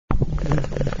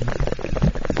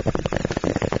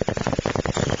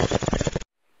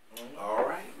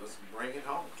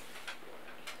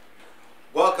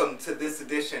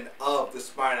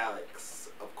Smartalecs.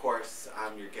 Of course,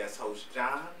 I'm your guest host,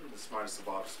 John, the smartest of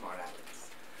all the Smartalecs.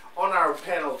 On our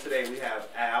panel today, we have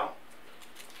Al,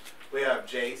 we have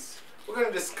Jace. We're going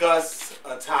to discuss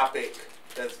a topic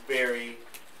that's very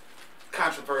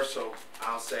controversial,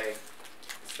 I'll say.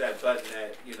 It's that button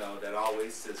that, that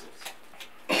always sizzles.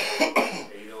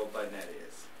 And you know what button that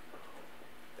is?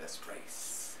 That's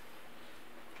race.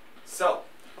 So,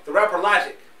 the rapper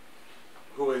Logic,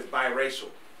 who is biracial,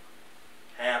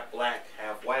 half black,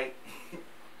 half white,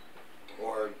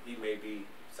 or he may be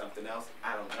something else,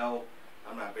 I don't know.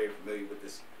 I'm not very familiar with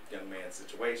this young man's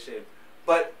situation,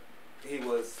 but he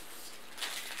was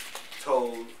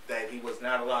told that he was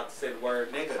not allowed to say the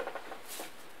word nigga.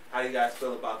 How do you guys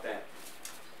feel about that?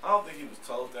 I don't think he was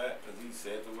told that because he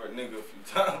said the word nigga a few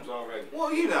times already. Well,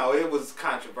 it was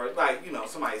controversial. Like,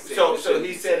 somebody said. So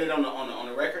he said it on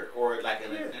the record or like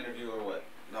in an interview or what?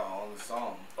 No, on the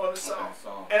song. On the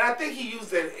song. And I think he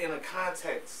used it in a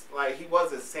context, like, he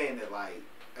wasn't saying it like,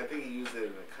 I think he used it in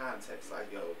a context like,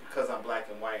 because I'm black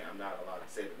and white, I'm not allowed to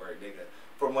say the word nigga,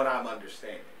 from what I'm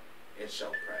understanding in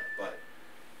show prep. But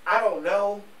I don't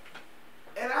know.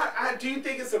 And I do you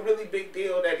think it's a really big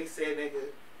deal that he said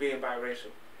nigga being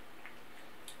biracial?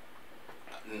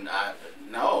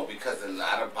 No, because a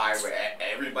lot of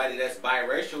everybody that's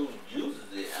biracial uses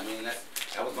it. I mean,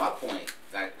 that was my point.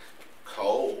 Like,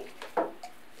 Cole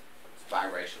is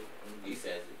biracial. He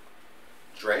says it.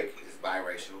 Drake is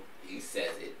biracial. He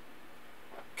says it.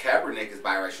 Kaepernick is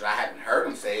biracial. I haven't heard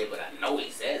him say it, but I know he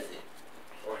says it.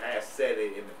 Or has said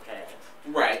it in the past.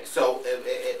 Right. So,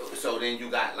 so then you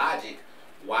got Logic.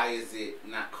 Why is it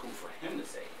not cool for him to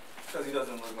say it? Because he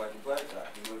doesn't look like a black guy.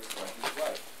 He looks like he's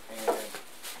white. And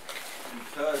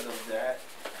because of that,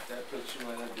 that puts you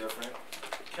in a different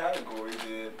category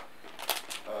than,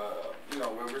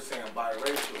 where we're saying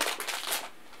biracial.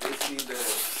 It's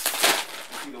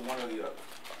either one or the other.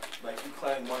 Like, you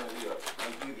claim one or the other.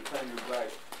 Like, you either claim you're black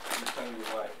or you claim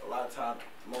you're white. A lot of times,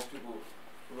 most people,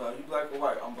 you black or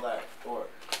white? I'm black. Or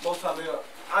most times,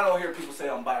 I don't hear people say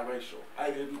I'm biracial.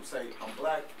 I hear people say I'm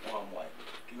black or I'm white.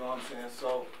 You know what I'm saying?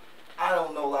 So, I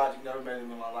don't know Logic, never met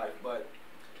him in my life, but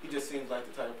he just seems like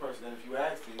the type of person that if you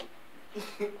asked him,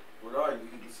 what are you?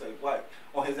 He could say white.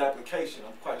 On his application,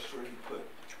 I'm quite sure he put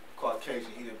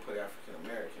Caucasian. He didn't put African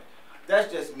American.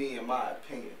 That's just me, in my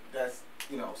opinion. That's,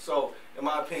 so in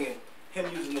my opinion, him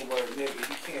using the word nigga,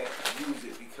 he can't use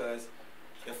it because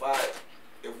if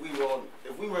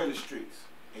we were in the streets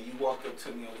and you walked up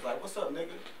to me and was like, "What's up,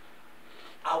 nigga?"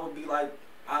 I would be like,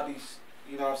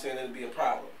 you know what I'm saying, it'd be a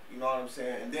problem. You know what I'm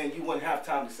saying? And then you wouldn't have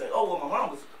time to say, "Oh, well,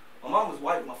 my mom was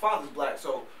white, my father's black,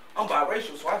 so I'm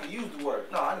biracial, so I can use the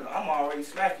word." No, I'm already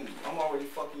smacking you. I'm already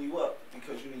fucking you up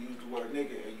because you didn't use the word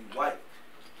nigga and you white.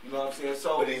 You know what I'm saying?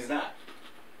 So, but he's not.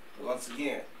 Once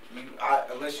again,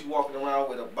 unless you walking around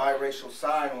with a biracial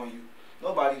sign on you,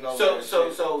 nobody knows.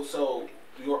 So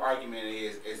your argument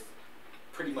is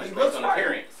pretty much based on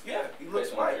appearance. Yeah, he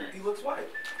looks white. He looks white.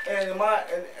 And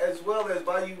as well as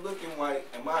by you looking white,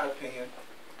 in my opinion,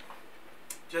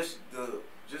 just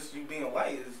you being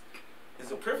white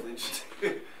is a privilege.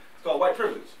 It's called white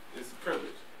privilege. It's a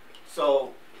privilege.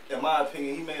 So, in my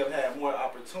opinion, he may have had more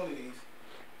opportunities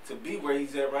to be where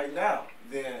he's at right now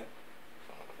than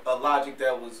a Logic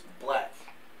that was black.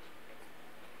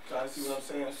 Trying to see what I'm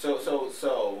saying?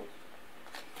 So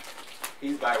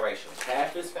he's biracial.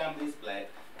 Half his family is black,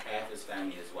 half his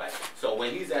family is white. So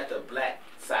when he's at the black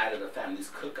side of the family's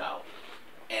cookout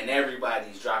and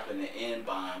everybody's dropping the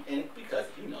N-bomb, and because,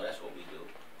 that's what we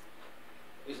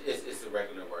do. It's a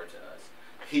regular word to us.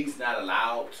 He's not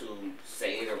allowed to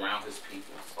say it around his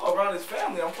people. Oh, around his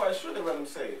family, I'm quite sure they let him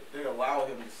say it. They allow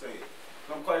him to say it.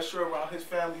 I'm quite sure around his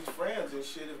family's friends and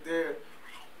shit, if they're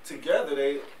together,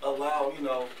 they allow,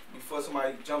 before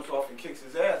somebody jumps off and kicks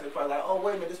his ass, they're probably like, "Oh,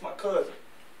 wait a minute, this is my cousin."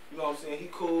 You know what I'm saying? He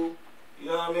cool. You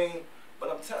know what I mean? But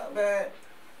I'm telling, man,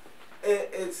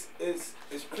 it's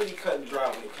pretty cut and dry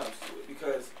when it comes to it.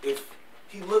 Because if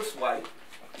he looks white,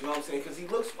 you know what I'm saying? Because he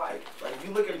looks white. Like, if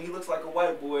you look at him, he looks like a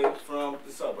white boy from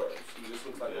the suburbs. He just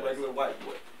looks like a regular white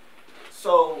boy.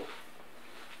 So,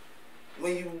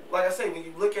 when you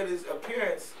look at his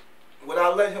appearance, would I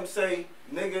let him say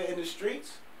nigga in the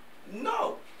streets?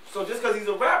 No. So just because he's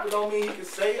a rapper don't mean he can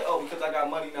say it. Oh, because I got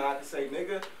money now I can say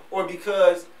nigga. Or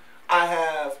because I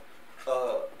have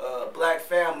a black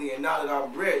family and now that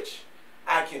I'm rich,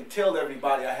 I can tell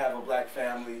everybody I have a black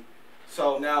family.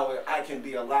 So now I can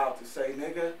be allowed to say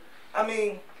nigga. I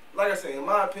mean, like I say, in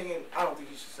my opinion, I don't think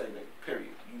you should say nigga,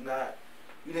 period.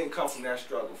 You didn't come from that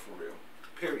struggle for real.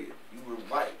 Period. You were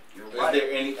white. You're white. Is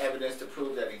there any evidence to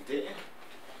prove that he didn't?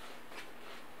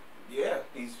 Yeah,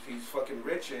 he's fucking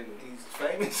rich and he's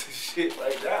famous and shit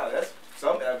right now. That's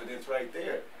some evidence right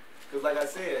there. Because like I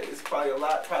said, it's probably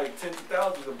probably tens of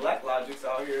thousands of black logics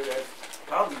out here that's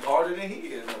probably harder than he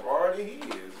is and harder than he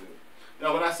is.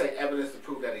 No, when I say evidence to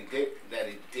prove that he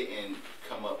didn't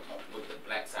come up with the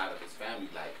black side of his family,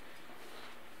 like,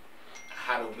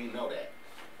 how do we know that?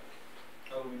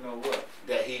 How do we know what?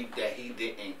 That he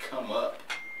didn't come up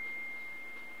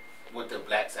with the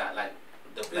black side, like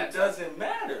the black It side. doesn't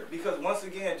matter because once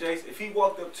again, Jace, if he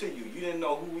walked up to you, you didn't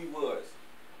know who he was,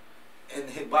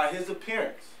 and by his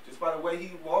appearance, just by the way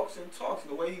he walks and talks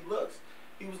and the way he looks,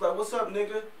 he was like, "What's up,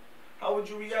 nigga?" How would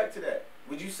you react to that?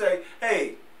 Would you say,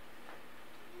 "Hey,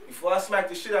 before I smack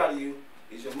the shit out of you,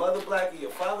 is your mother black? Is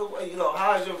your father white? You know,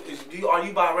 are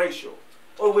you biracial?"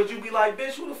 Or would you be like,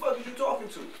 "Bitch, who the fuck are you talking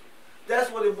to?"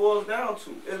 That's what it boils down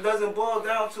to. It doesn't boil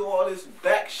down to all this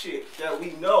back shit that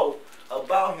we know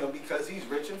about him because he's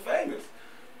rich and famous.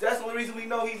 That's the only reason we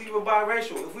know he's even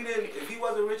biracial. If he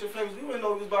wasn't rich and famous, we wouldn't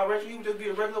know he was biracial. He would just be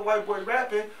a regular white boy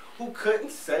rapping who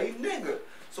couldn't say nigga.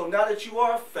 So now that you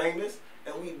are famous,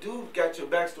 and we do get your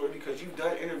backstory because you've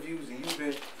done interviews and you've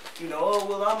been, you know, oh,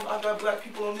 well, I got black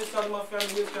people on this side of my family,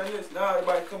 this, that, and this. Now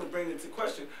everybody come and bring it into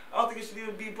question. I don't think it should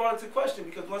even be brought into question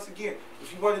because, once again,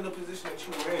 if you weren't in the position that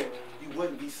you were in, you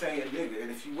wouldn't be saying nigga. And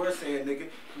if you were saying nigga,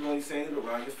 you're only saying it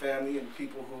around your family and the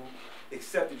people who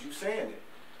accepted you saying it.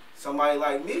 Somebody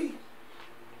like me,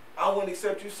 I wouldn't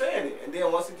accept you saying it. And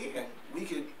then, once again, we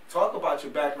could talk about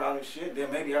your background and shit. Then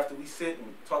maybe after we sit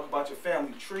and talk about your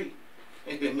family tree,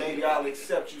 and then maybe I'll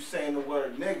accept you saying the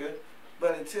word nigga.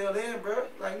 But until then, bro,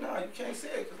 like, nah, you can't say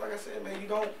it. Because like I said, man, you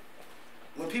don't.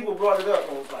 When people brought it up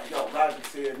and was like, yo, Logic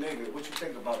said nigga, what you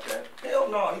think about that? Hell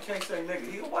no, he can't say nigga.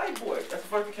 He a white boy. That's the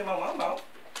first thing that came out of my mouth.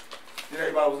 Then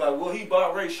everybody was like, well, he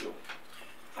biracial.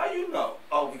 How you know?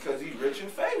 Oh, because he's rich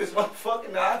and famous, motherfucker.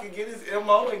 Now I can get his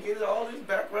MO and get all his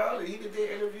background, and he did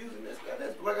interviews and this, that,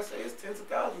 that. But like I say, it's tens of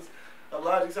thousands of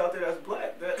Logics out there that's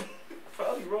black that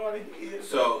probably raw than he is.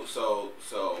 So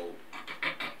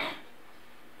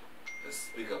let's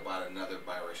speak about another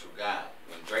biracial guy.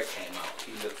 When Drake came out,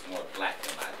 he looks more black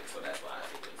than Logic, so that's why I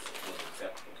think it was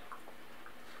acceptable.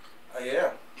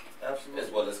 Yeah, absolutely. As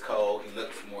well as Cole, he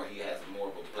looks more. He has more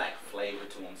of a black flavor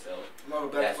to himself. More of a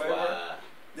black flavor. Why.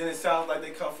 Then it sounds like they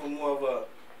come from more of a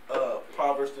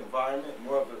impoverished environment,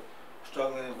 more of a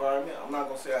struggling environment. I'm not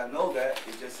gonna say I know that.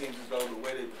 It just seems as though the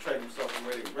way they portray themselves, the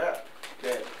way they rap,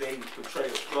 that they portray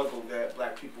a struggle that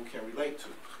black people can relate to.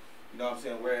 You know what I'm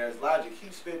saying? Whereas Logic, he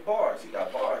spit bars. He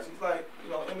got bars. He's like, you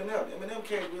know, Eminem. Eminem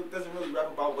doesn't really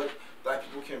rap about what black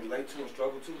people can relate to and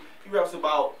struggle to. He tries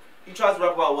to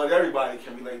rap about what everybody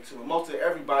can relate to, and most of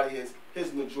everybody is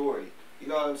his majority. You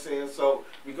know what I'm saying? So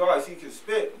regardless, he can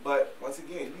spit, but once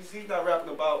again, he's not rapping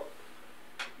about,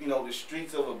 you know, the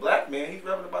streets of a black man. He's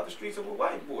rapping about the streets of a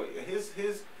white boy. And his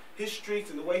streets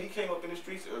and the way he came up in the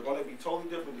streets are going to be totally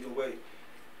different than the way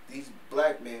these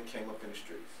black men came up in the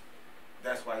streets.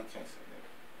 That's why he can't say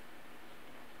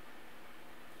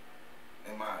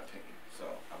that, in my opinion. So,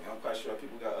 I mean, I'm quite sure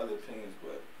people got other opinions,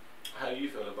 but... How do you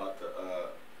feel about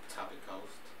the topic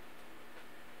host?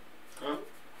 Huh?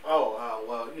 Oh,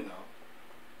 well, you know,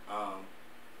 I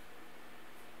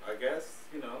guess,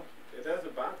 you know, it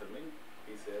doesn't bother me,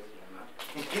 he says, you know.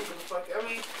 I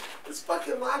mean, it's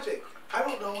fucking Logic. I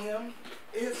don't know him.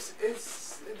 It's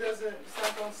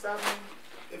not gonna stop me.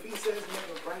 If he says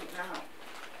nigga right now,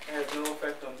 it has no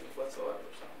effect on me whatsoever,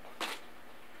 so.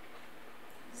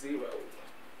 Zero.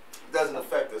 It doesn't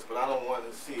affect us, but I don't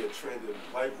want to see a trend of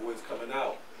white boys coming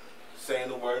out saying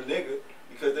the word nigga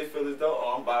because they feel as though,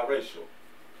 oh, I'm biracial.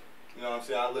 You know what I'm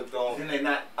saying? I looked on... Then they're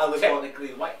not technically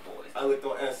white boys. I looked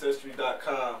on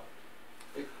Ancestry.com.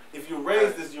 If you're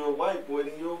raised as you're a white boy,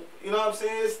 then you know what I'm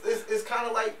saying? It's kind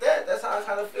of like that. That's how I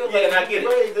kind of feel. Yeah, like and I get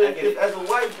it. As a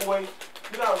white boy,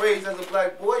 you're not raised as a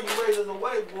black boy. You're raised as a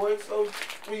white boy. So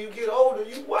when you get older,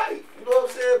 you white. You know what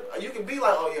I'm saying? You can be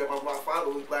like, oh yeah, my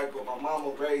father was black, but my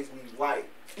mama raised me white.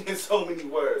 In so many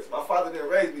words. My father didn't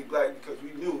raise me black because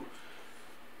we knew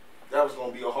that was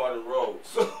going to be a harder road.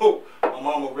 So my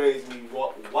mama raised me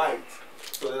white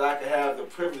so that I could have the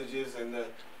privileges and the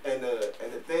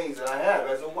things that I have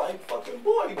as a white fucking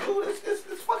boy, dude.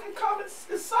 It's fucking common.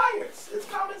 It's science. It's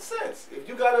common sense. If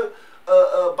you got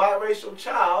a biracial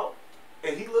child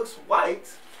and he looks white,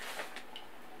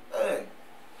 hey,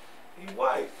 he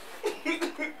white.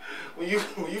 when you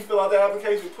fill out that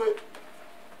application, put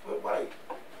white,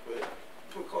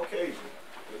 put Caucasian.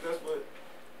 That's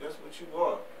what you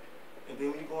are. And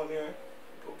then when you go in there,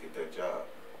 go get that job.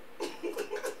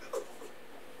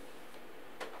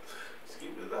 Just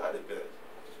keep it out of bed.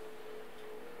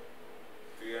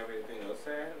 Do you have anything else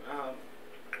to add?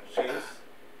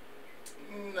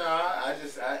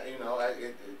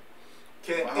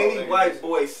 white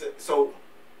boy. So,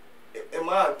 in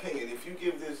my opinion, if you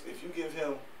give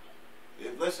him,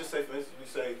 let's just say, for instance, we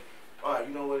say, all right,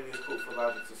 you know what it is cool for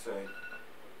Logic to say?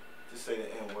 Just say the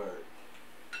N word.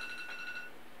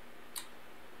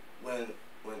 When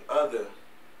other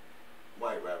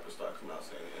white rappers start coming out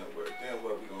saying the N word, then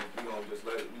what we gonna just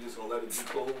let it? We just gonna let it be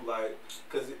cool, like,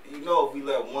 cause you know if we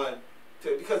let one.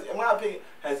 Because in my opinion,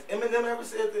 has Eminem ever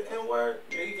said the N word?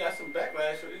 Yeah, he got some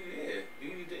backlash. Yeah,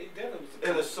 he definitely was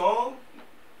in a song.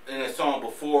 In a song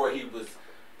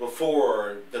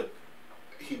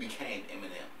he became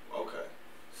Eminem. Okay,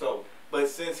 so but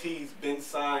since he's been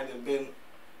signed and been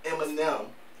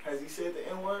Eminem, has he said the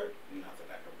N word? Not that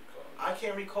I can recall. I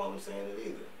can't recall him saying it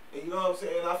either. And you know what I'm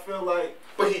saying? I feel like,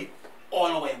 but he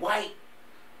all the way white.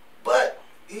 But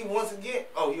he once again,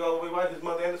 he all the way white. His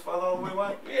mother and his father all the way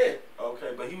white. Yeah.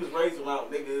 Okay, but he was raised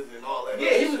around niggas and all that.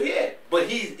 Yeah, he was. Shit. Yeah, but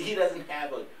he doesn't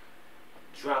have a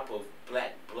drop of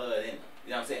black blood in him.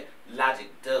 You know what I'm saying? Logic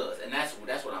does, and that's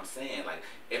what I'm saying. Like,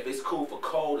 if it's cool for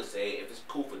Cole to say it, if it's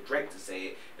cool for Drake to say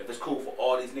it, if it's cool for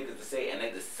all these niggas to say it, and they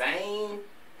the same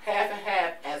half and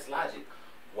half as Logic,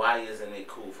 why isn't it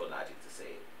cool for Logic to say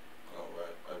it? Oh,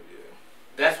 right. Yeah.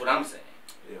 That's what I'm saying.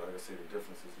 Yeah, like I said, the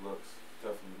difference is looks.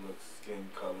 Definitely looks, skin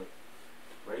color,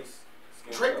 race,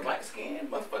 skin Drake color. light skin,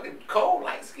 motherfucking Cole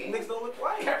light skin. Niggas don't look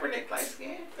white. Kaepernick light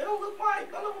skin. They don't look white.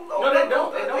 None of them know. No, they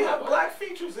don't. They don't have black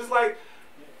features. It's like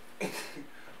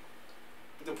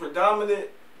the predominant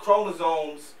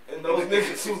chromosomes in those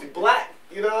niggas who's black.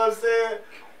 You know what I'm saying?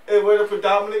 And where the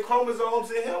predominant chromosomes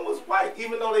in him was white.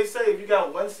 Even though they say if you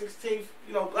got 1/16,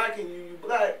 black in you, you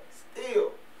black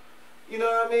still. You know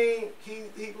what I mean?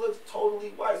 He looks totally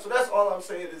white. So that's all I'm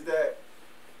saying is that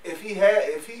if he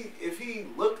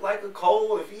looked like a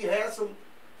Cole, if he had some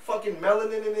fucking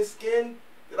melanin in his skin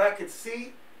that I could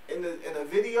see in a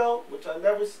video, which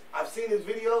I've seen his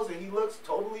videos and he looks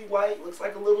totally white, looks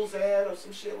like a little Zan or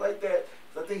some shit like that.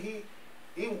 So I think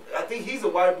he's a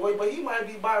white boy, but he might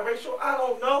be biracial. I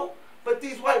don't know. But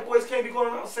these white boys can't be going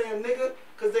around saying nigga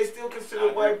because they still consider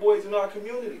white boys in our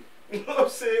community. You know what I'm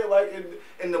saying? Like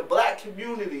in the black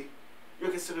community,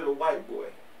 you're considered a white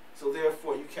boy. So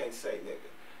therefore, you can't say nigga.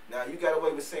 Now, you got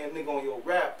away with saying nigga on your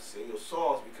raps and your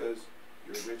songs because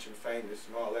you're rich and famous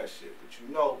and all that shit. But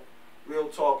real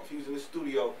talk, if you was in the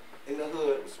studio, in the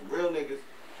hood, with some real niggas,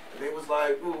 and they was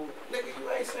like, ooh, nigga, you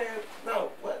ain't saying,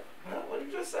 no, what? Huh? What did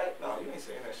you just say? No, you ain't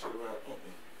saying that shit around.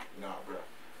 Nah, bro.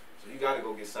 So you got to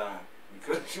go get signed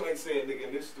because you ain't saying nigga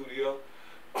in this studio.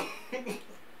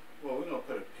 Well, we're going to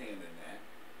put a pin in that.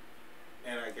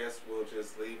 And I guess we'll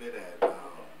just leave it at,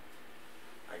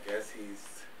 I guess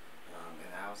he's,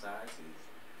 in our eyes, he's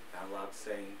not allowed to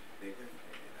say nigga.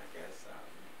 And I guess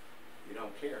you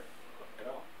don't care at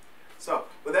all. So,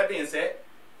 with that being said,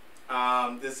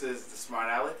 this is the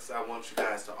Smartalecs. I want you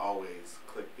guys to always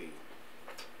click the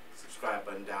subscribe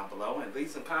button down below and leave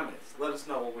some comments. Let us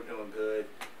know what we're doing good,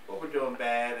 what we're doing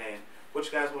bad, and what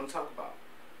you guys want to talk about.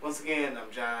 Once again,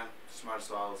 I'm John, smartest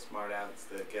of all the Smartalecs,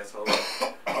 the guest host.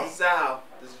 This is Al.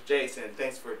 This is Jason.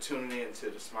 Thanks for tuning in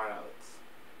to the Smartalecs.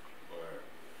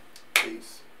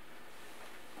 Peace.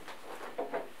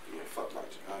 Yeah, fuck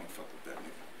Logic. I ain't fuck with that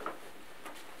nigga.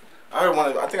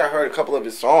 I think I heard a couple of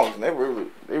his songs, and they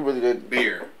really did.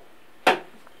 Beer.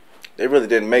 They really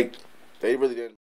didn't.